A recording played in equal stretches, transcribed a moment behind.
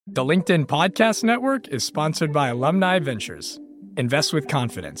The LinkedIn Podcast Network is sponsored by Alumni Ventures. Invest with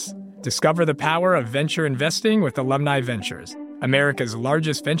confidence. Discover the power of venture investing with Alumni Ventures, America's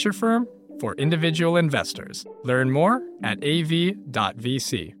largest venture firm for individual investors. Learn more at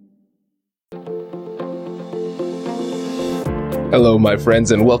av.vc. Hello, my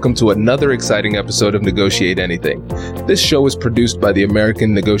friends, and welcome to another exciting episode of Negotiate Anything. This show is produced by the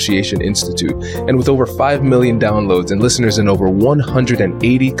American Negotiation Institute, and with over 5 million downloads and listeners in over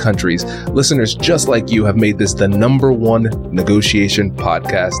 180 countries, listeners just like you have made this the #1 negotiation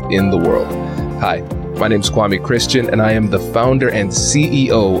podcast in the world. Hi, my name is Kwame Christian, and I am the founder and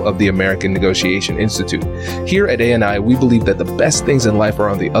CEO of the American Negotiation Institute. Here at ANI, we believe that the best things in life are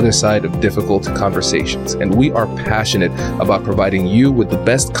on the other side of difficult conversations, and we are passionate about providing you with the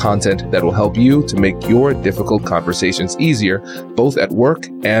best content that will help you to make your difficult conversations easier, both at work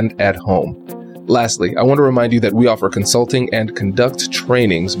and at home. Lastly, I want to remind you that we offer consulting and conduct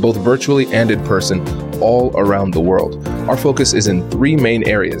trainings, both virtually and in person, all around the world. Our focus is in 3 main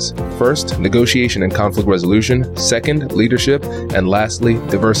areas. First, negotiation and conflict resolution. Second, leadership. And lastly,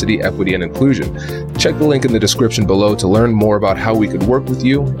 diversity, equity, and inclusion. Check the link in the description below to learn more about how we could work with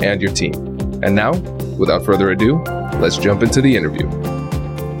you and your team. And now, without further ado, let's jump into the interview.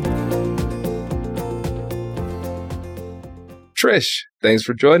 Trish, thanks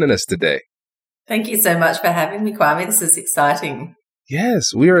for joining us today. Thank you so much for having me, Kwame. This is exciting.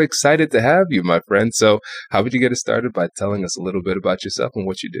 Yes, we are excited to have you, my friend. So how would you get us started by telling us a little bit about yourself and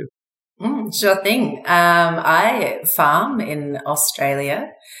what you do? Sure thing. I farm in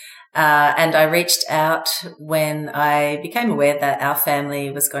Australia, and I reached out when I became aware that our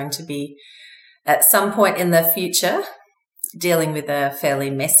family was going to be, at some point in the future, dealing with a fairly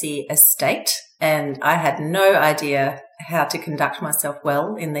messy estate. And I had no idea how to conduct myself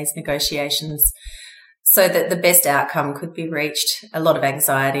well in these negotiations so that the best outcome could be reached. A lot of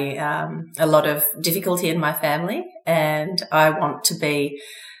anxiety, a lot of difficulty in my family, and I want to be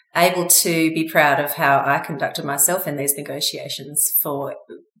able to be proud of how I conducted myself in these negotiations for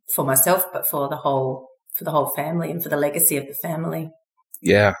myself, but for the whole family and for the legacy of the family.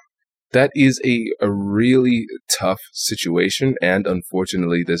 Yeah. That is a really tough situation, and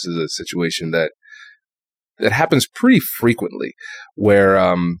unfortunately, this is a situation that happens pretty frequently, where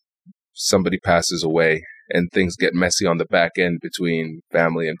somebody passes away and things get messy on the back end between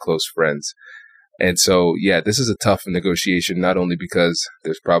family and close friends. And so, yeah, this is a tough negotiation, not only because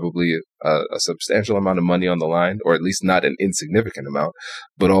there's probably a substantial amount of money on the line, or at least not an insignificant amount,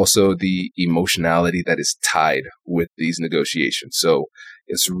 but also the emotionality that is tied with these negotiations. So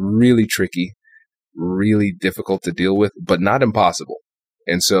it's really tricky, really difficult to deal with, but not impossible.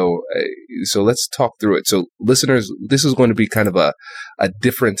 And so let's talk through it. So listeners, this is going to be kind of a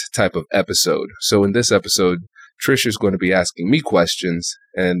different type of episode. So in this episode, Trish is going to be asking me questions,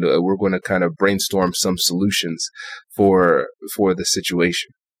 and we're going to kind of brainstorm some solutions for the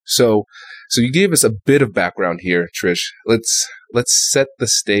situation. So you gave us a bit of background here, Trish. Let's set the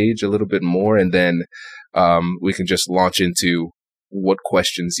stage a little bit more, and then we can just launch into what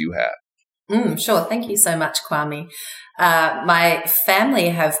questions you have. Sure. Thank you so much, Kwame. My family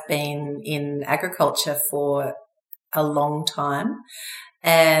have been in agriculture for a long time,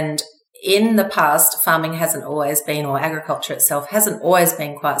 and in the past, farming hasn't always been, or agriculture itself hasn't always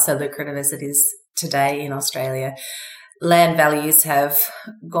been quite so lucrative as it is today in Australia. Land values have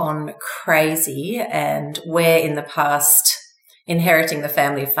gone crazy, and where in the past inheriting the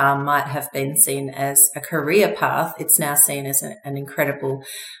family farm might have been seen as a career path, it's now seen as an incredible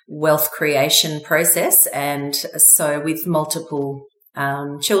wealth creation process. And so with multiple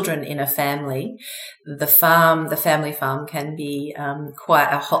children in a family, the family farm can be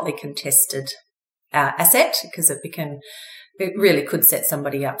quite a hotly contested asset, because it really could set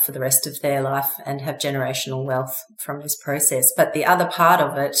somebody up for the rest of their life and have generational wealth from this process. But the other part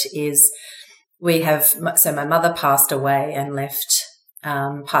of it is my mother passed away and left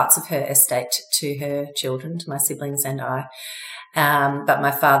parts of her estate to her children, to my siblings and I. But my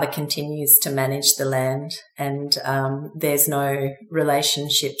father continues to manage the land, and there's no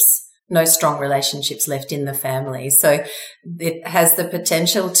strong relationships left in the family. So it has the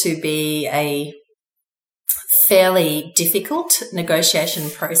potential to be a fairly difficult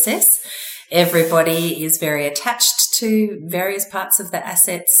negotiation process. Everybody is very attached to various parts of the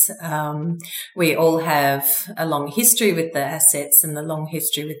assets. We all have a long history with the assets and a long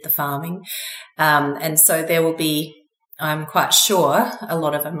history with the farming. And so there will be, I'm quite sure, a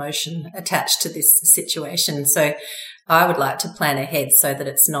lot of emotion attached to this situation. So I would like to plan ahead so that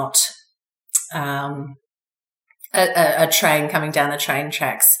it's not a train coming down the train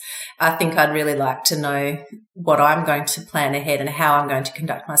tracks, I think I'd really like to know what I'm going to plan ahead and how I'm going to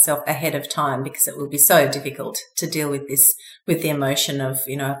conduct myself ahead of time, because it will be so difficult to deal with this, with the emotion of,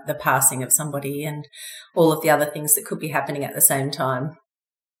 the passing of somebody and all of the other things that could be happening at the same time.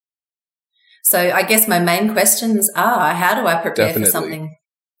 So I guess my main questions are, how do I prepare for something?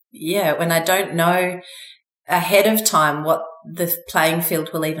 Yeah, when I don't know ahead of time what the playing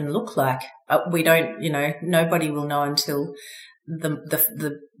field will even look like. We don't, nobody will know until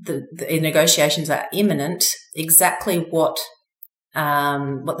the negotiations are imminent exactly what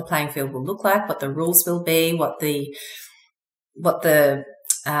the playing field will look like, what the rules will be, what the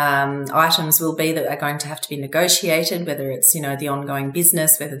items will be that are going to have to be negotiated, whether it's, the ongoing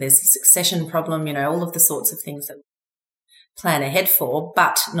business, whether there's a succession problem, all of the sorts of things that plan ahead for,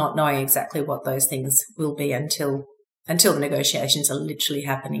 but not knowing exactly what those things will be until the negotiations are literally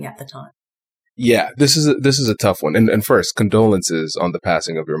happening at the time. Yeah, this is a tough one. And first, condolences on the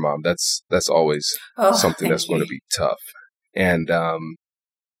passing of your mom. That's always something that's going to be tough. And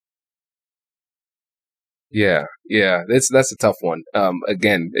that's a tough one.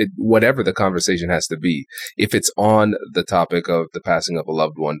 Again, whatever the conversation has to be, if it's on the topic of the passing of a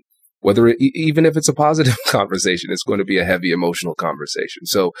loved one, even if it's a positive conversation, it's going to be a heavy emotional conversation.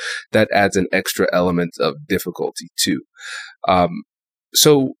 So that adds an extra element of difficulty too.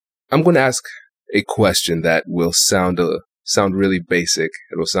 So I'm going to ask a question that will sound really basic.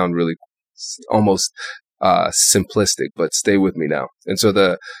 It'll sound really almost simplistic, but stay with me now. And so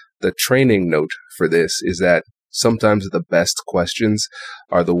the training note for this is that sometimes the best questions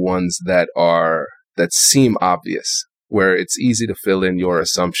are the ones that seem obvious, where it's easy to fill in your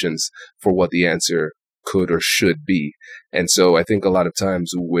assumptions for what the answer could or should be. And so I think a lot of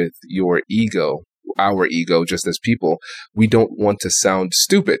times with our ego, just as people, we don't want to sound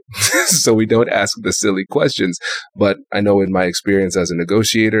stupid. So we don't ask the silly questions. But I know in my experience as a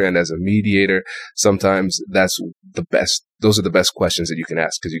negotiator and as a mediator, sometimes those are the best questions that you can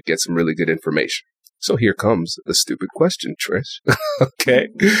ask, because you get some really good information. So here comes the stupid question, Trish. Okay.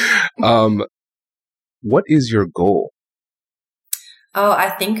 What is your goal? Oh, I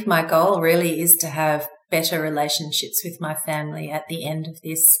think my goal really is to have better relationships with my family at the end of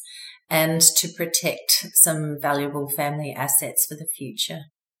this, and to protect some valuable family assets for the future.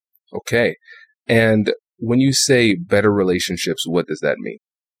 Okay. And when you say better relationships, what does that mean?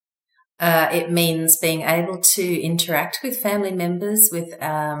 It means being able to interact with family members with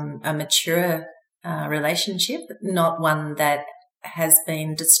a mature relationship, not one that has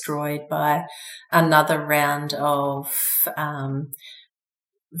been destroyed by another round of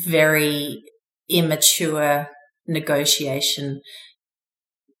very immature negotiation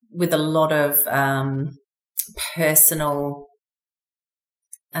with a lot of personal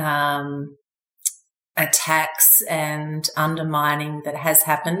attacks and undermining that has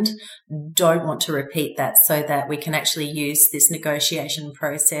happened. Don't want to repeat that, so that we can actually use this negotiation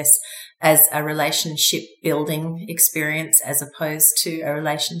process as a relationship building experience as opposed to a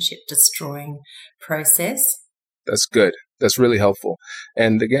relationship destroying process. That's good. That's really helpful.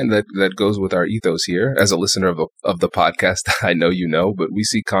 And again, that goes with our ethos here. As a listener of the podcast, I know you know, but we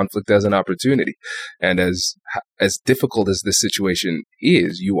see conflict as an opportunity. And as difficult as this situation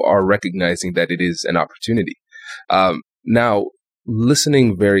is, you are recognizing that it is an opportunity. Now,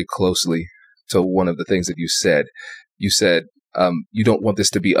 listening very closely to one of the things that you said you don't want this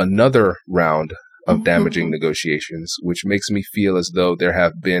to be another round of damaging negotiations, which makes me feel as though there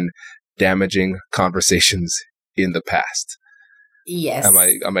have been damaging conversations in the past. Yes.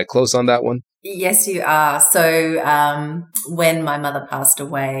 Am I close on that one? Yes, you are. So when my mother passed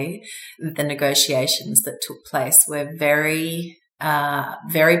away, the negotiations that took place were very,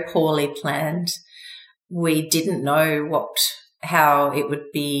 very poorly planned. We didn't know how it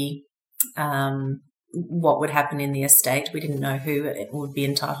would be, what would happen in the estate. We didn't know who would be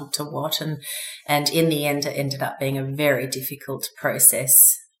entitled to what. And in the end, it ended up being a very difficult process,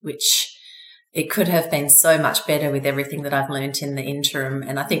 which it could have been so much better with everything that I've learned in the interim.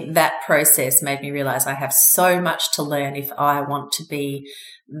 And I think that process made me realize I have so much to learn if I want to be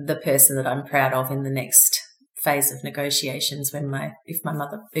the person that I'm proud of in the next phase of negotiations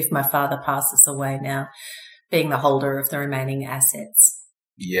if my father passes away, now being the holder of the remaining assets.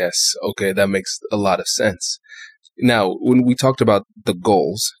 Yes. Okay. That makes a lot of sense. Now, when we talked about the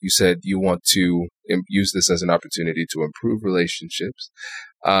goals, you said you want to use this as an opportunity to improve relationships.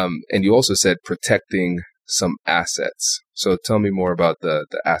 And you also said protecting some assets. So tell me more about the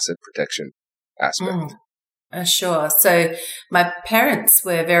asset protection aspect. Sure. So my parents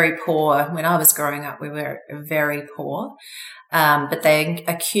were very poor. When I was growing up, we were very poor. But they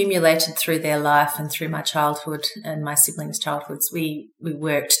accumulated through their life and through my childhood and my siblings' childhoods. We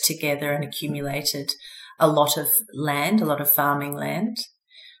worked together and accumulated a lot of land, a lot of farming land,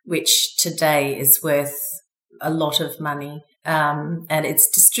 which today is worth a lot of money. And it's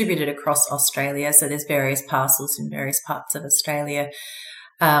distributed across Australia. So there's various parcels in various parts of Australia.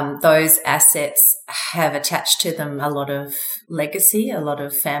 Those assets have attached to them a lot of legacy, a lot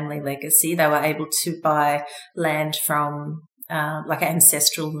of family legacy. They were able to buy land from like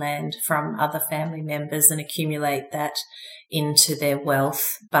ancestral land from other family members and accumulate that into their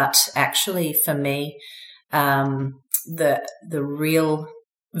wealth. But actually for me, the real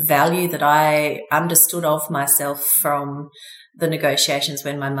value that I understood of myself from the negotiations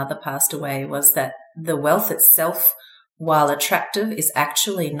when my mother passed away was that the wealth itself, while attractive, is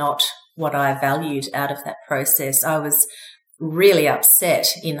actually not what I valued out of that process. I was really upset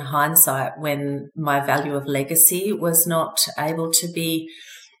in hindsight when my value of legacy was not able to be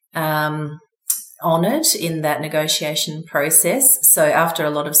honoured in that negotiation process. So after a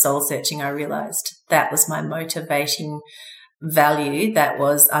lot of soul searching, I realised that was my motivating value that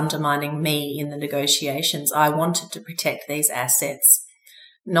was undermining me in the negotiations. I wanted to protect these assets,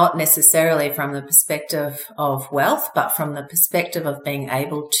 not necessarily from the perspective of wealth, but from the perspective of being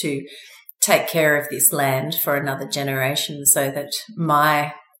able to take care of this land for another generation so that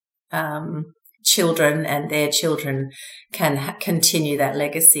my children and their children can continue that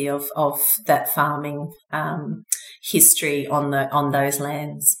legacy of that farming history on those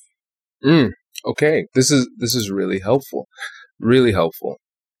lands. Okay, this is really helpful. Really helpful.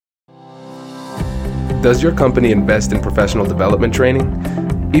 Does your company invest in professional development training?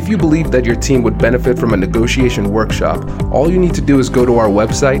 If you believe that your team would benefit from a negotiation workshop, all you need to do is go to our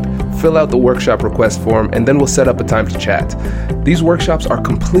website, fill out the workshop request form, and then we'll set up a time to chat. These workshops are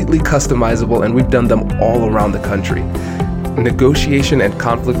completely customizable, and we've done them all around the country. Negotiation and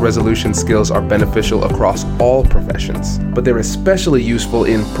conflict resolution skills are beneficial across all professions, but they're especially useful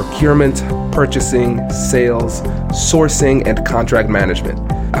in procurement, purchasing, sales, sourcing, and contract management.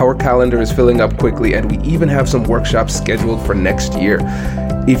 Our calendar is filling up quickly, and we even have some workshops scheduled for next year.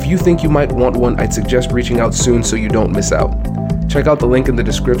 If you think you might want one, I'd suggest reaching out soon so you don't miss out. Check out the link in the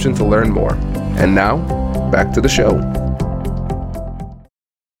description to learn more. And now, back to the show.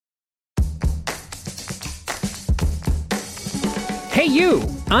 Hey you,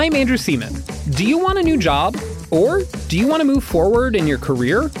 I'm Andrew Seaman. Do you want a new job? Or do you want to move forward in your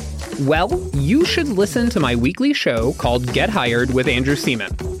career? Well, you should listen to my weekly show called Get Hired with Andrew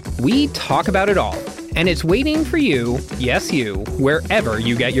Seaman. We talk about it all, and it's waiting for you, yes you, wherever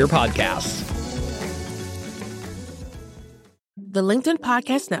you get your podcasts. The LinkedIn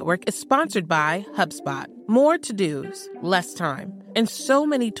Podcast Network is sponsored by HubSpot. More to-dos, less time, and so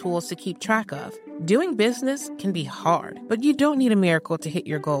many tools to keep track of. Doing business can be hard, but you don't need a miracle to hit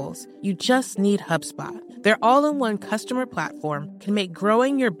your goals. You just need HubSpot. Their all-in-one customer platform can make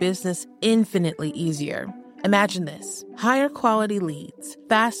growing your business infinitely easier. Imagine this: higher quality leads,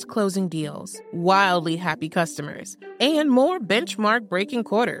 fast closing deals, wildly happy customers, and more benchmark-breaking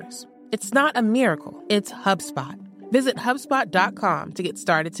quarters. It's not a miracle, it's HubSpot. Visit HubSpot.com to get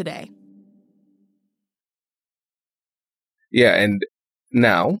started today. Yeah, and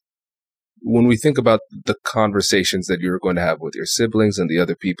now, when we think about the conversations that you're going to have with your siblings and the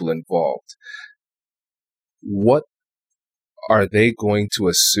other people involved, what are they going to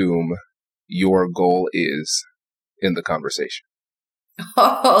assume your goal is in the conversation?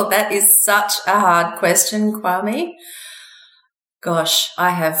 Oh, that is such a hard question, Kwame. Gosh, I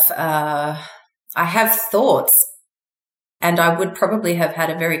have thoughts, and I would probably have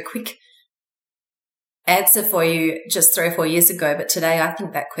had a very quick answer for you just 3 or 4 years ago, but today I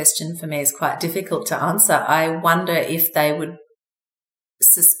think that question for me is quite difficult to answer. I wonder if they would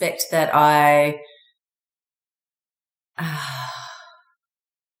suspect that I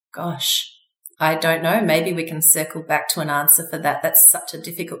don't know. Maybe we can circle back to an answer for that. That's such a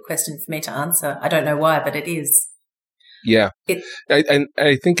difficult question for me to answer. I don't know why, but it is. Yeah.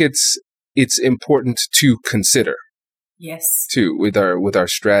 I think it's important to consider. Yes. Too, with our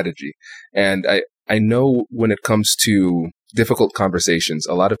strategy. And I know when it comes to difficult conversations,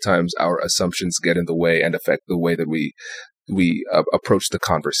 a lot of times our assumptions get in the way and affect the way that we approach the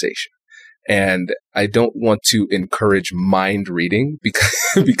conversation. And I don't want to encourage mind reading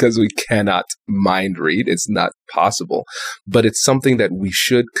because we cannot mind read. It's not possible, but it's something that we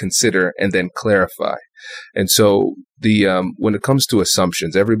should consider and then clarify. And so when it comes to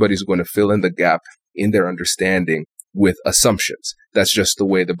assumptions, everybody's going to fill in the gap in their understanding with assumptions. That's just the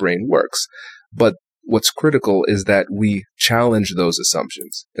way the brain works. But what's critical is that we challenge those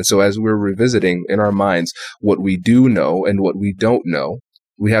assumptions. And so as we're revisiting in our minds what we do know and what we don't know,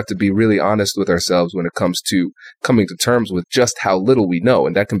 we have to be really honest with ourselves when it comes to coming to terms with just how little we know.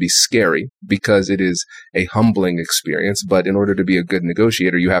 And that can be scary because it is a humbling experience. But in order to be a good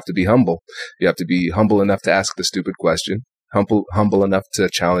negotiator, you have to be humble. You have to be humble enough to ask the stupid question, humble enough to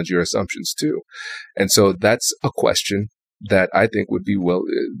challenge your assumptions too. And so that's a question that I think would be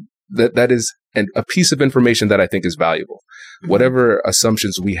that is a piece of information that I think is valuable. Mm-hmm. Whatever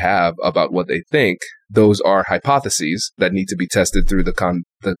assumptions we have about what they think, those are hypotheses that need to be tested through the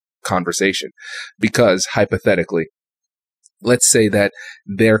conversation. Because hypothetically, let's say that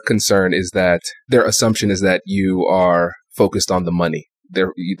their assumption is that you are focused on the money,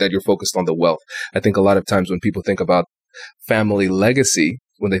 that you're focused on the wealth. I think a lot of times when people think about family legacy,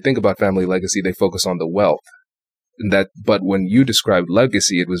 they focus on the wealth. But when you described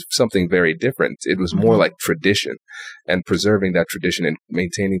legacy, it was something very different. It was more like tradition and preserving that tradition and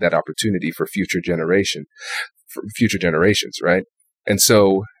maintaining that opportunity for future generations, right? And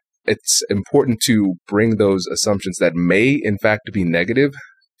so it's important to bring those assumptions that may in fact be negative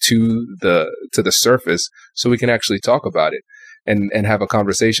to the surface so we can actually talk about it and have a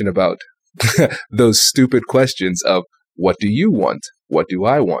conversation about those stupid questions of what do you want? What do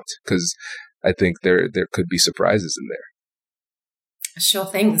I want? Because I think there could be surprises in there. Sure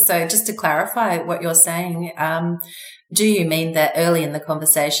thing. So just to clarify what you're saying, do you mean that early in the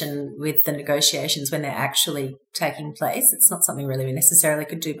conversation with the negotiations when they're actually taking place, it's not something really we necessarily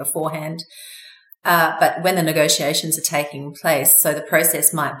could do beforehand, but when the negotiations are taking place, so the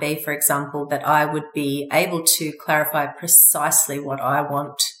process might be, for example, that I would be able to clarify precisely what I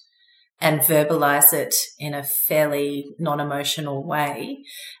want and verbalize it in a fairly non-emotional way,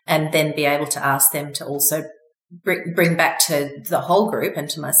 and then be able to ask them to also bring back to the whole group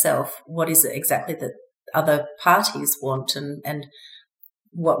and to myself, what is it exactly that other parties want and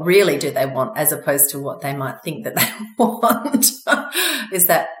what really do they want as opposed to what they might think that they want. Is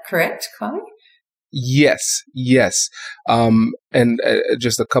that correct, Kwame? Yes. And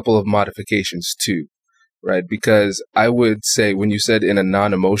just a couple of modifications too. Right. Because I would say when you said in a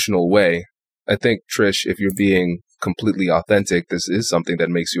non-emotional way, I think, Trish, if you're being completely authentic, this is something that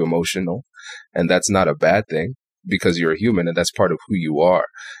makes you emotional. And that's not a bad thing because you're a human and that's part of who you are.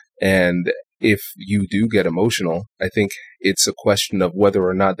 And if you do get emotional, I think it's a question of whether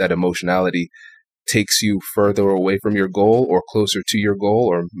or not that emotionality takes you further away from your goal or closer to your goal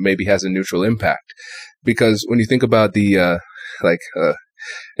or maybe has a neutral impact. Because when you think about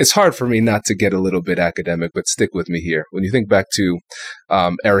it's hard for me not to get a little bit academic, but stick with me here. When you think back to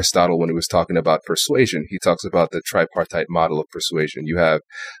Aristotle, when he was talking about persuasion, he talks about the tripartite model of persuasion. You have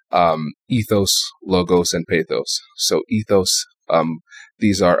ethos, logos, and pathos. So ethos,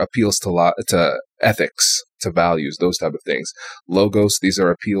 these are appeals to ethics, to values, those type of things. Logos, these are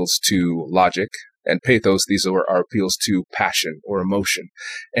appeals to logic. And pathos, these are appeals to passion or emotion.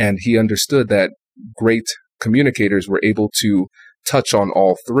 And he understood that great communicators were able to touch on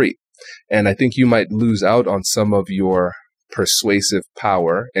all three. And I think you might lose out on some of your persuasive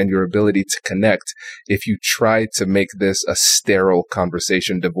power and your ability to connect if you try to make this a sterile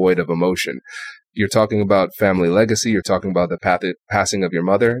conversation devoid of emotion. You're talking about family legacy. You're talking about the passing of your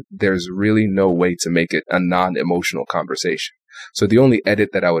mother. There's really no way to make it a non-emotional conversation. So the only edit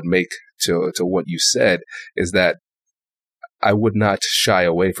that I would make to what you said is that I would not shy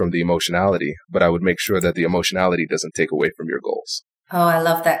away from the emotionality, but I would make sure that the emotionality doesn't take away from your goals. Oh, I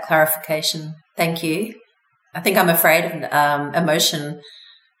love that clarification. Thank you. I think I'm afraid of emotion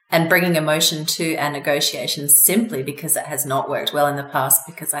and bringing emotion to our negotiations simply because it has not worked well in the past,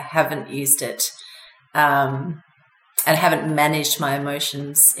 because I haven't used it and haven't managed my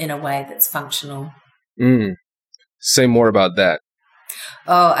emotions in a way that's functional. Say more about that.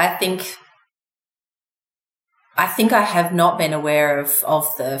 Oh, I think I have not been aware of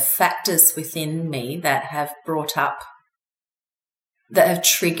the factors within me that have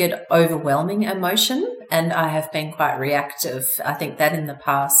triggered overwhelming emotion, and I have been quite reactive. I think that in the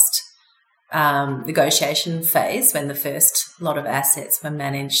past negotiation phase, when the first lot of assets were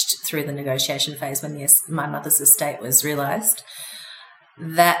managed through the negotiation phase, when my mother's estate was realised,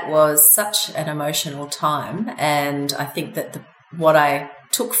 that was such an emotional time, and I think that what I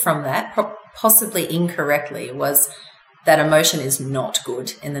took from that, possibly incorrectly, was that emotion is not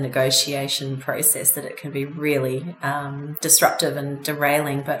good in the negotiation process, that it can be really disruptive and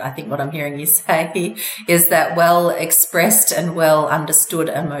derailing. But I think what I'm hearing you say is that well-expressed and well-understood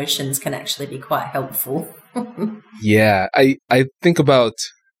emotions can actually be quite helpful. Yeah, I think about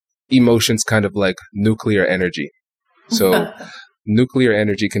emotions kind of like nuclear energy. So nuclear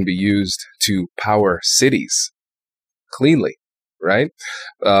energy can be used to power cities cleanly, right?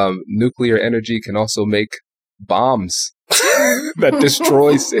 Nuclear energy can also make bombs that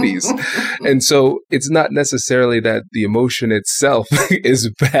destroy cities. And so it's not necessarily that the emotion itself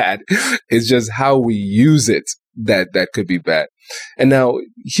is bad. It's just how we use it that could be bad. And now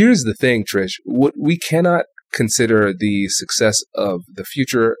here's the thing, Trish, what we cannot consider the success of the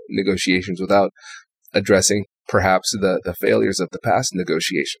future negotiations without addressing perhaps the failures of the past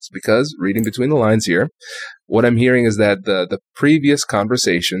negotiations. Because reading between the lines here, what I'm hearing is that the previous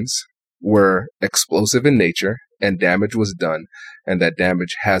conversations were explosive in nature and damage was done, and that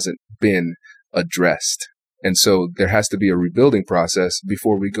damage hasn't been addressed. And so there has to be a rebuilding process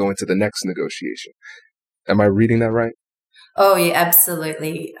before we go into the next negotiation. Am I reading that right? Oh, you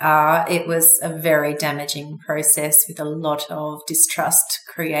absolutely are. It was a very damaging process with a lot of distrust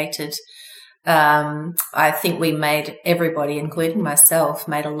created. I think we made, everybody, including myself,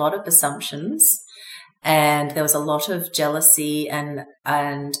 made a lot of assumptions, and there was a lot of jealousy, and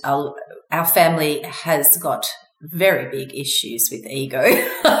our family has got very big issues with ego.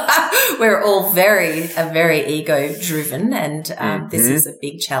 We're all very ego driven, and this is a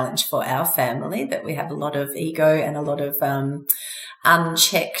big challenge for our family, that we have a lot of ego and a lot of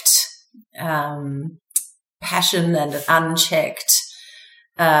unchecked passion and unchecked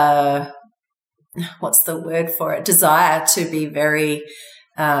what's the word for it? Desire to be very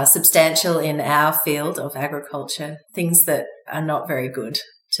substantial in our field of agriculture, things that are not very good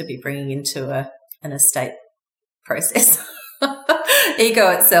to be bringing into an estate process. Ego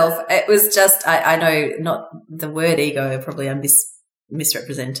itself, it was just, I know not the word ego, probably I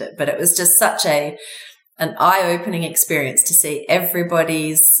misrepresent it, but it was just such an eye-opening experience to see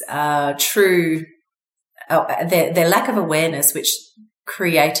everybody's true, their lack of awareness, which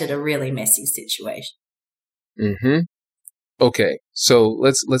created a really messy situation. Mm-hmm. Okay, so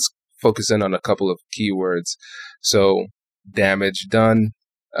let's focus in on a couple of key words. So damage done.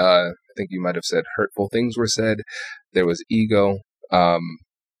 I think you might have said hurtful things were said. There was ego,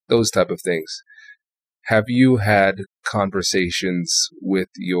 those type of things. Have you had conversations with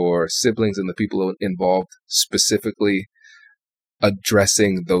your siblings and the people involved specifically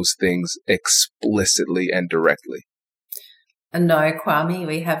addressing those things explicitly and directly? No, Kwame,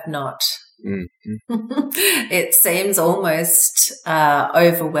 we have not. Mm-hmm. It seems almost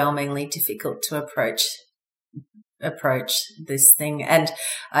overwhelmingly difficult to approach this thing. And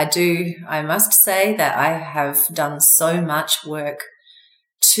I must say that I have done so much work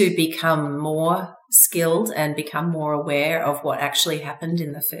to become more skilled and become more aware of what actually happened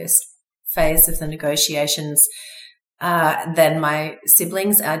in the first phase of the negotiations than my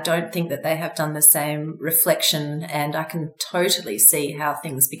siblings. I don't think that they have done the same reflection, and I can totally see how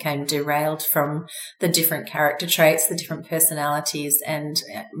things became derailed from the different character traits, the different personalities, and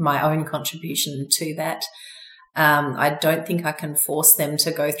my own contribution to that. I don't think I can force them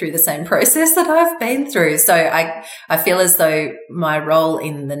to go through the same process that I've been through. So I feel as though my role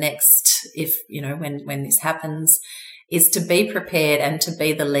in the next, when this happens, is to be prepared and to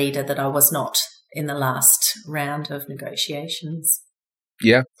be the leader that I was not in the last round of negotiations.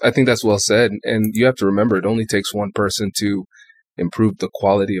 Yeah, I think that's well said. And you have to remember, it only takes one person to improve the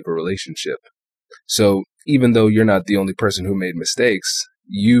quality of a relationship. So even though you're not the only person who made mistakes,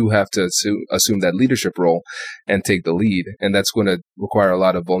 you have to assume that leadership role and take the lead. And that's going to require a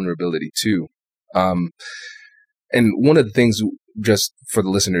lot of vulnerability too. And one of the things, just for the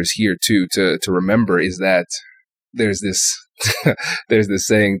listeners here too, to remember is that there's this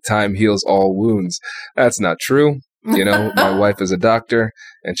saying, time heals all wounds. That's not true. My wife is a doctor,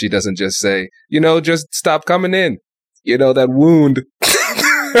 and she doesn't just say, just stop coming in. That wound,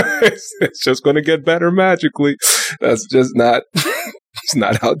 it's just going to get better magically. That's just not, it's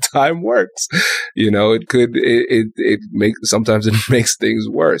not how time works. Sometimes it makes things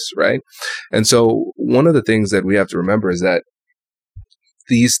worse, right? And so one of the things that we have to remember is that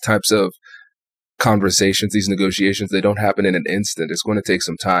these types of conversations, these negotiations, they don't happen in an instant. It's going to take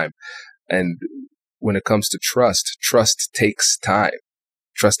some time. And when it comes to trust takes time.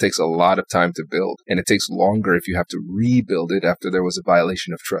 Trust takes a lot of time to build, and it takes longer if you have to rebuild it after there was a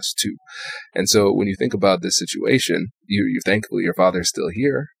violation of trust too. And so when you think about this situation, you're thankful your father is still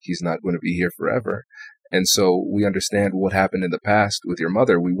here. He's not going to be here forever. And so we understand what happened in the past with your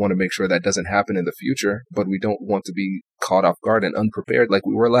mother. We want to make sure that doesn't happen in the future, but we don't want to be caught off guard and unprepared like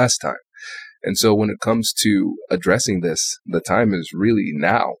we were last time. And so when it comes to addressing this, the time is really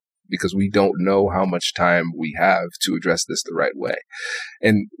now, because we don't know how much time we have to address this the right way.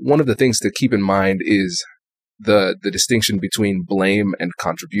 And one of the things to keep in mind is the distinction between blame and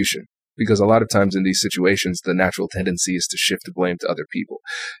contribution, because a lot of times in these situations, the natural tendency is to shift the blame to other people.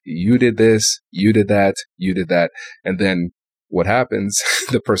 You did this, you did that, you did that. And then what happens?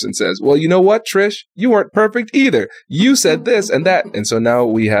 The person says, well, you know what, Trish? You weren't perfect either. You said this and that. And so now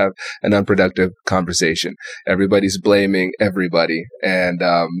we have an unproductive conversation. Everybody's blaming everybody. And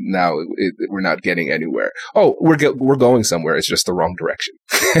now we're not getting anywhere. Oh, we're going somewhere. It's just the wrong direction.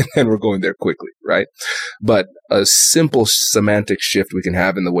 And we're going there quickly, right? But a simple semantic shift we can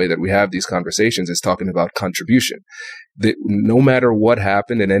have in the way that we have these conversations is talking about contribution. That no matter what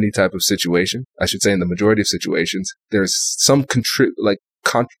happened in any type of situation, I should say in the majority of situations, there's some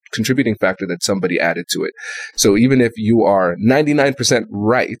contributing factor that somebody added to it. So even if you are 99%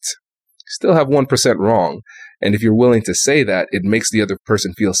 right, you still have 1% wrong. And if you're willing to say that, it makes the other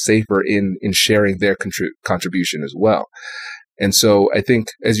person feel safer in sharing their contribution as well. And so I think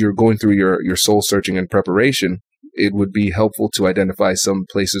as you're going through your soul searching and preparation, it would be helpful to identify some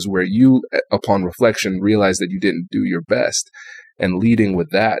places where you, upon reflection, realize that you didn't do your best, and leading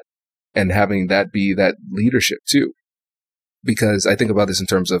with that and having that be that leadership too. Because I think about this in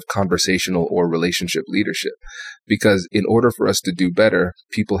terms of conversational or relationship leadership. Because in order for us to do better,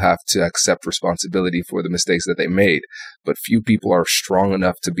 people have to accept responsibility for the mistakes that they made. But few people are strong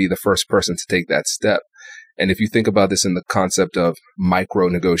enough to be the first person to take that step. And if you think about this in the concept of micro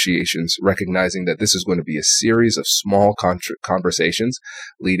negotiations, recognizing that this is going to be a series of small conversations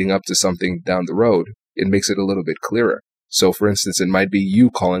leading up to something down the road, it makes it a little bit clearer. So for instance, it might be you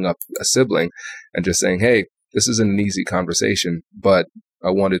calling up a sibling and just saying, hey, this isn't an easy conversation, but I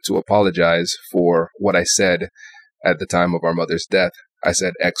wanted to apologize for what I said at the time of our mother's death. I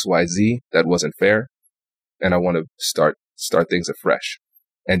said X, Y, Z. That wasn't fair. And I want to start things afresh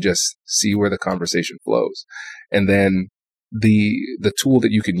and just see where the conversation flows. And then the tool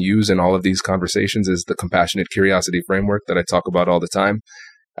that you can use in all of these conversations is the compassionate curiosity framework that I talk about all the time,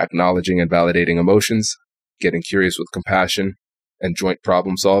 acknowledging and validating emotions, getting curious with compassion, and joint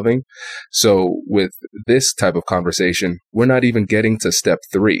problem solving. So with this type of conversation, we're not even getting to step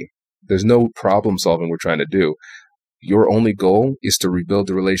 3. There's no problem solving we're trying to do. Your only goal is to rebuild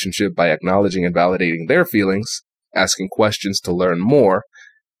the relationship by acknowledging and validating their feelings, asking questions to learn more,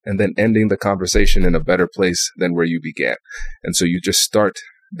 and then ending the conversation in a better place than where you began. And so you just start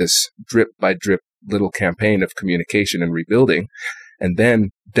this drip by drip little campaign of communication and rebuilding. And then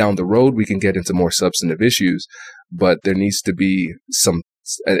down the road, we can get into more substantive issues, but there needs to be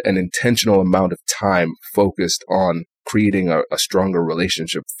an intentional amount of time focused on creating a stronger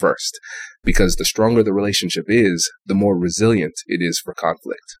relationship first, because the stronger the relationship is, the more resilient it is for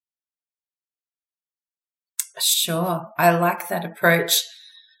conflict. Sure. I like that approach.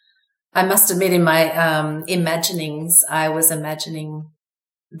 I must admit in my imaginings, I was imagining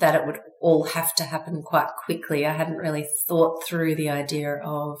that it would all have to happen quite quickly. I hadn't really thought through the idea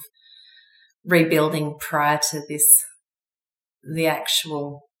of rebuilding prior to the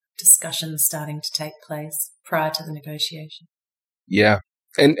actual discussion starting to take place, prior to the negotiation. Yeah.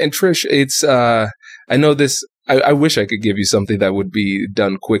 And Trish, it's, I know this, I wish I could give you something that would be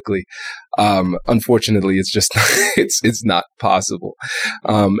done quickly. Unfortunately, it's just, it's not possible.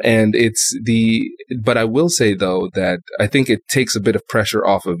 But I will say though that I think it takes a bit of pressure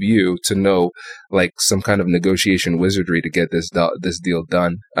off of you to know like some kind of negotiation wizardry to get this deal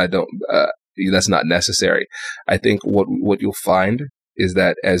done. That's not necessary. I think what you'll find is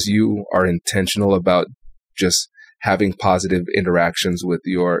that as you are intentional about just having positive interactions with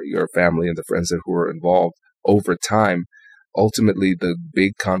your family and the friends who are involved over time, ultimately the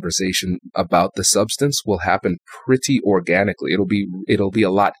big conversation about the substance will happen pretty organically. It'll be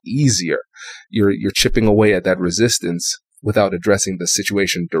a lot easier. You're chipping away at that resistance without addressing the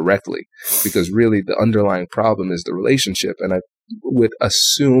situation directly, because really the underlying problem is the relationship. And I would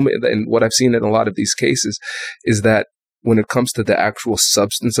assume, and what I've seen in a lot of these cases, is that when it comes to the actual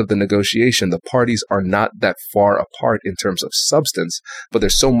substance of the negotiation, the parties are not that far apart in terms of substance, but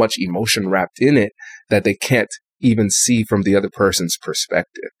there's so much emotion wrapped in it that they can't even see from the other person's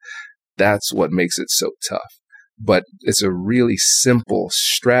perspective. That's what makes it so tough. But it's a really simple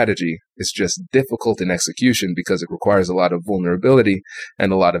strategy. It's just difficult in execution because it requires a lot of vulnerability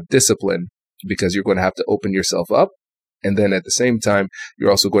and a lot of discipline, because you're going to have to open yourself up. And then at the same time,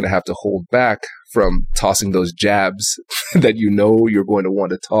 you're also going to have to hold back from tossing those jabs that you know you're going to want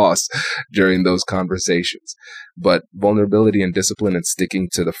to toss during those conversations. But vulnerability and discipline and sticking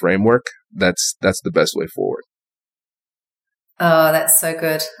to the framework, that's the best way forward. Oh, that's so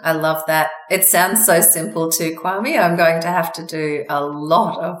good. I love that. It sounds so simple too, Kwame. I'm going to have to do a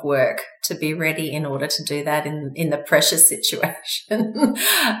lot of work to be ready in order to do that in the pressure situation.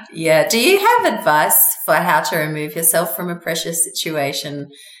 Yeah. Do you have advice for how to remove yourself from a pressure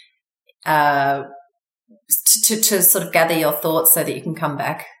situation to sort of gather your thoughts so that you can come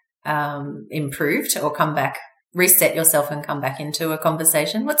back improved, or come back, reset yourself and come back into a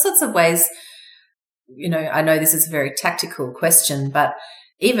conversation? What sorts of ways, I know this is a very tactical question, but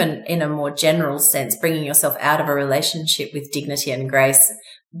even in a more general sense, bringing yourself out of a relationship with dignity and grace,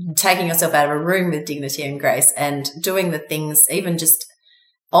 taking yourself out of a room with dignity and grace, and doing the things even just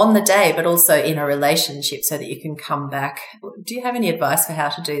on the day, but also in a relationship so that you can come back. Do you have any advice for how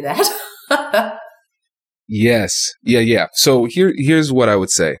to do that? Yes. Yeah. So here's what I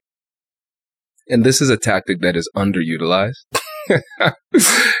would say. And this is a tactic that is underutilized.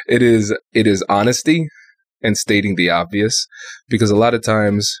 It is honesty and stating the obvious, because a lot of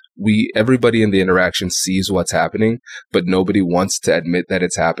times everybody in the interaction sees what's happening, but nobody wants to admit that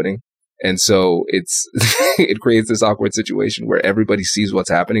it's happening. And so it creates this awkward situation where everybody sees what's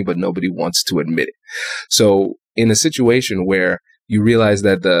happening, but nobody wants to admit it. So in a situation where you realize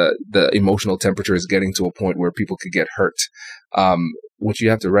that the emotional temperature is getting to a point where people could get hurt, what you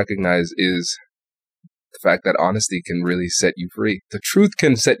have to recognize is the fact that honesty can really set you free. The truth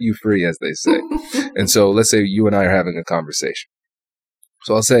can set you free, as they say. And so let's say you and I are having a conversation.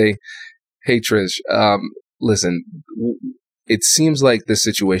 So I'll say, hey, Trish, listen, it seems like this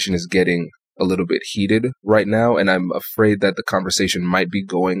situation is getting a little bit heated right now, and I'm afraid that the conversation might be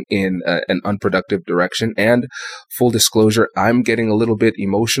going in an unproductive direction. And full disclosure, I'm getting a little bit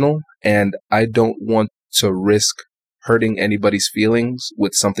emotional, and I don't want to risk hurting anybody's feelings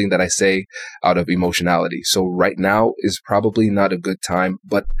with something that I say out of emotionality. So right now is probably not a good time,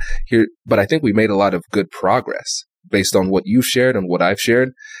 but I think we made a lot of good progress based on what you've shared and what I've shared.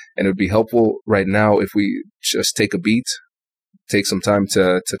 And it would be helpful right now if we just take a beat, take some time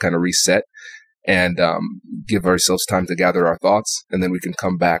to kind of reset and give ourselves time to gather our thoughts. And then we can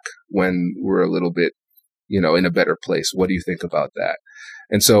come back when we're a little bit, in a better place. What do you think about that?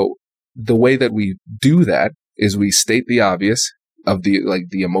 And so the way that we do that is we state the obvious of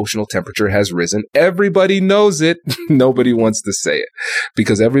the emotional temperature has risen. Everybody knows it. Nobody wants to say it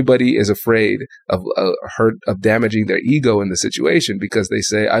because everybody is afraid of damaging their ego in the situation, because they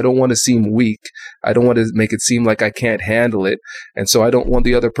say, I don't want to seem weak. I don't want to make it seem like I can't handle it. And so I don't want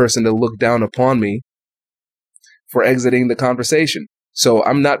the other person to look down upon me for exiting the conversation. So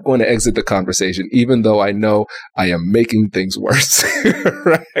I'm not going to exit the conversation, even though I know I am making things worse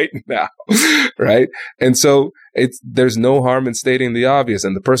right now. Right. And so there's no harm in stating the obvious,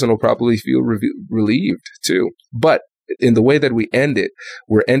 and the person will probably feel relieved too. But in the way that we end it,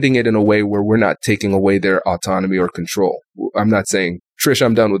 we're ending it in a way where we're not taking away their autonomy or control. I'm not saying, Trish,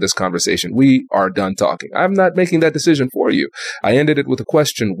 I'm done with this conversation. We are done talking. I'm not making that decision for you. I ended it with a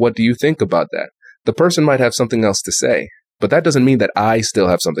question. What do you think about that? The person might have something else to say, but that doesn't mean that I still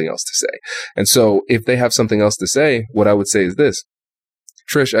have something else to say. And so if they have something else to say, what I would say is this.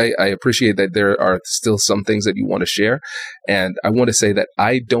 Trish, I appreciate that there are still some things that you want to share. And I want to say that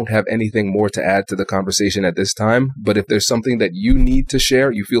I don't have anything more to add to the conversation at this time. But if there's something that you need to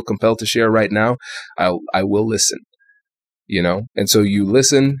share, you feel compelled to share right now, I will listen. And so you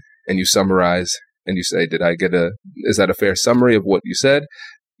listen and you summarize and you say, is that a fair summary of what you said?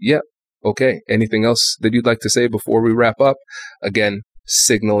 Yep. Okay. Anything else that you'd like to say before we wrap up? Again,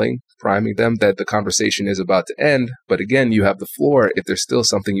 signaling, priming them that the conversation is about to end. But again, you have the floor. If there's still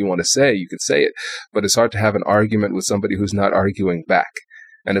something you want to say, you can say it. But it's hard to have an argument with somebody who's not arguing back.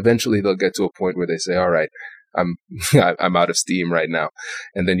 And eventually they'll get to a point where they say, all right, I'm out of steam right now.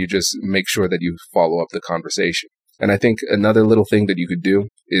 And then you just make sure that you follow up the conversation. And I think another little thing that you could do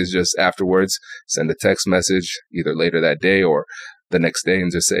is just afterwards send a text message either later that day or the next day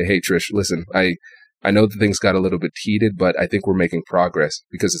and just say, hey, Trish, listen, I know that things got a little bit heated, but I think we're making progress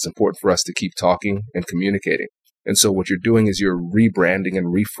because it's important for us to keep talking and communicating. And so what you're doing is you're rebranding and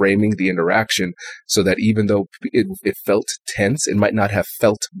reframing the interaction so that even though it felt tense, it might not have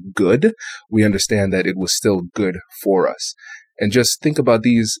felt good, we understand that it was still good for us. And just think about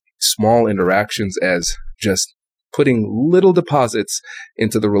these small interactions as just putting little deposits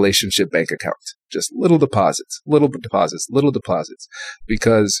into the relationship bank account. Just little deposits.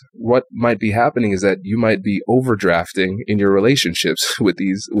 Because what might be happening is that you might be overdrafting in your relationships with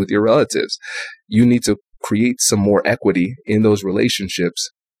your relatives. You need to create some more equity in those relationships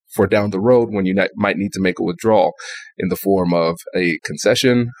for down the road when you might need to make a withdrawal in the form of a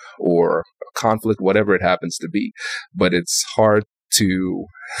concession or a conflict, whatever it happens to be. But it's hard to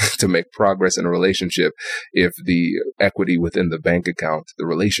make progress in a relationship if the equity within the bank account, the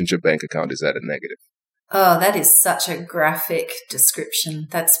relationship bank account, is at a negative. Oh, that is such a graphic description.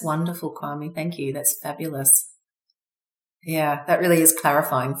 That's wonderful, Kwame. Thank you. That's fabulous. Yeah, that really is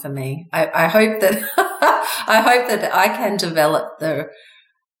clarifying for me. I hope that I can develop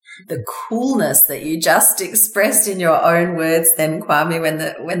the coolness that you just expressed in your own words then, Kwame,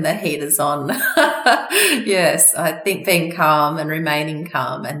 when the heat is on. Yes, I think being calm and remaining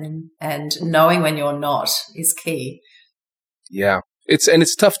calm and knowing when you're not is key. Yeah.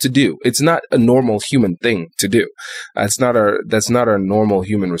 It's tough to do. It's not a normal human thing to do. That's not our normal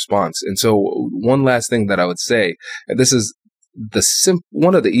human response. And so one last thing that I would say, and this is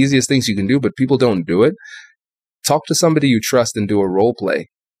one of the easiest things you can do, but people don't do it. Talk to somebody you trust and do a role play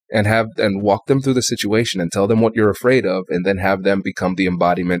and walk them through the situation and tell them what you're afraid of, and then have them become the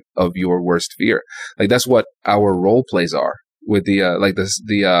embodiment of your worst fear. Like, that's what our role plays are with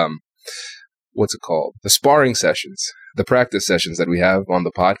what's it called? The sparring sessions, the practice sessions that we have on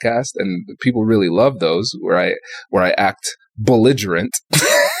the podcast. And people really love those where I act belligerent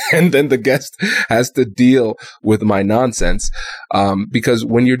and then the guest has to deal with my nonsense. Because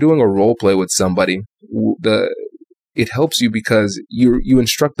when you're doing a role play with somebody, it helps you because you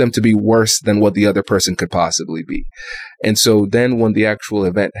instruct them to be worse than what the other person could possibly be. And so then when the actual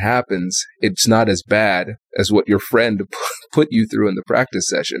event happens, it's not as bad as what your friend put you through in the practice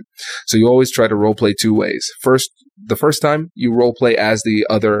session. So you always try to role play two ways. The first time you role play as the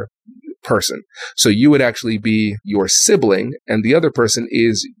other person. So you would actually be your sibling and the other person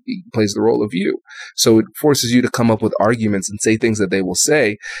plays the role of you. So it forces you to come up with arguments and say things that they will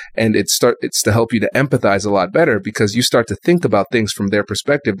say. And it's to help you to empathize a lot better, because you start to think about things from their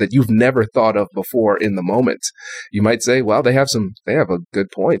perspective that you've never thought of before in the moment. You might say, well, they have a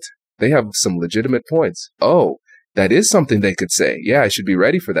good point. They have some legitimate points. Oh, that is something they could say. Yeah, I should be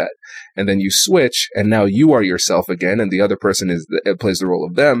ready for that. And then you switch, and now you are yourself again, and the other person plays the role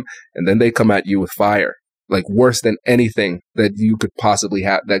of them, and then they come at you with fire, like worse than anything that you could possibly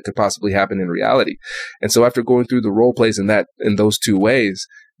happen in reality. And so after going through the role plays in those two ways,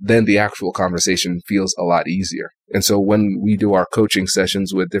 then the actual conversation feels a lot easier. And so when we do our coaching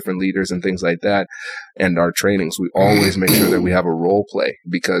sessions with different leaders and things like that, and our trainings, we always make sure that we have a role play,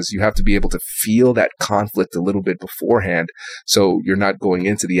 because you have to be able to feel that conflict a little bit beforehand. So you're not going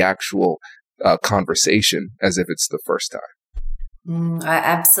into the actual conversation as if it's the first time. I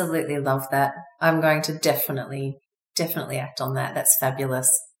absolutely love that. I'm going to definitely act on that. That's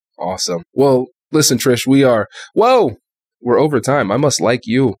fabulous. Awesome. Well, listen, Trish, we're over time. I must like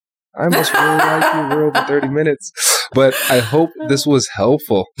you. I must really like you. We're over 30 minutes. But I hope this was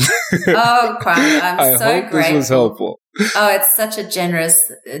helpful. Oh, Kwame, I'm so grateful. This was helpful. Oh, it's such a generous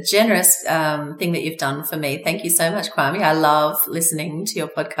thing that you've done for me. Thank you so much, Kwame. I love listening to your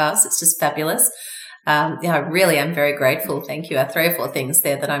podcast. It's just fabulous. I really am very grateful. Thank you. 3 or 4 things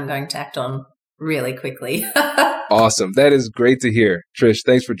there that I'm going to act on really quickly. Awesome. That is great to hear. Trish,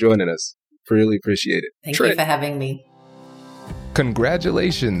 thanks for joining us. Really appreciate it. Thank you for having me.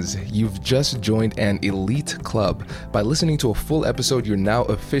 Congratulations! You've just joined an elite club. By listening to a full episode, you're now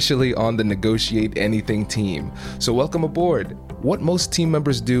officially on the Negotiate Anything team. So welcome aboard. What most team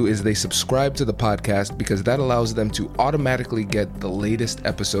members do is they subscribe to the podcast because that allows them to automatically get the latest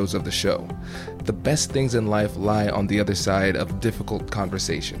episodes of the show. The best things in life lie on the other side of difficult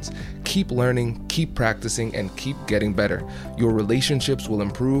conversations. Keep learning, keep practicing, and keep getting better. Your relationships will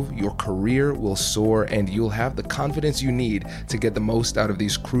improve, your career will soar, and you'll have the confidence you need to get the most out of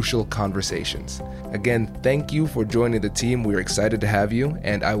these crucial conversations. Again, thank you for joining the team. We're excited to have you,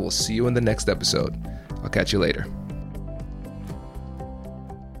 and I will see you in the next episode. I'll catch you later.